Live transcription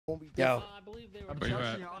Yo, I believe they were. Where you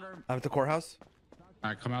at? I'm at the courthouse. All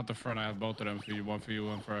right, come out the front. I have both of them for you. One for you,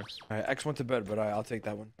 one for X. All right, X went to bed, but I'll take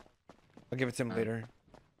that one. I'll give it to him later.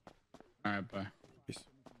 All right, bye. Peace.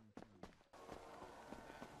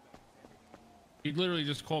 He literally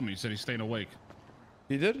just called me. He said he's staying awake.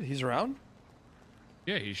 He did? He's around?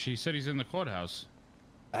 Yeah, he said he's in the courthouse.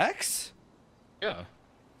 X? Yeah.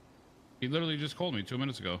 He literally just called me 2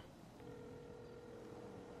 minutes ago.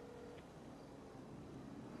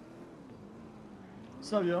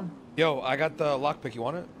 What's up, yo? Yo, I got the lockpick. You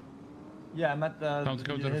want it? Yeah, I'm at the Come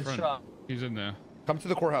to the his front. shop. He's in there. Come to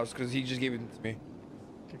the courthouse because he just gave it to me.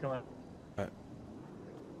 Okay, come on.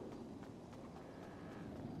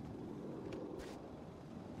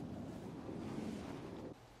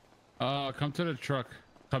 All right. Come to the truck.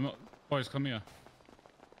 Come, boys, come here.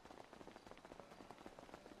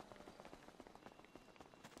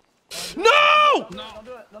 No! No! Don't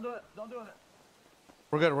do it! Don't do it! Don't do it!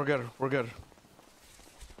 We're good. We're good. We're good.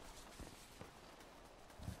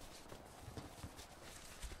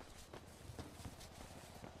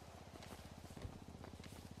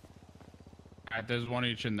 All right, there's one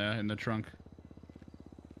each in there in the trunk.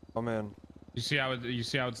 Oh man. You see how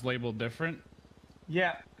it's labeled different?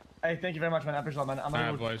 Yeah. Hey, thank you very much, man. I appreciate it, man. I'm All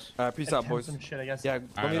gonna right, go boys. Peace out, boys. some shit, I guess. Yeah, let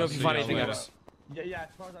me know I'll if you see find y'all anything later. else. Yeah, as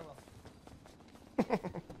far as I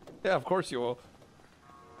will. Yeah, of course you will.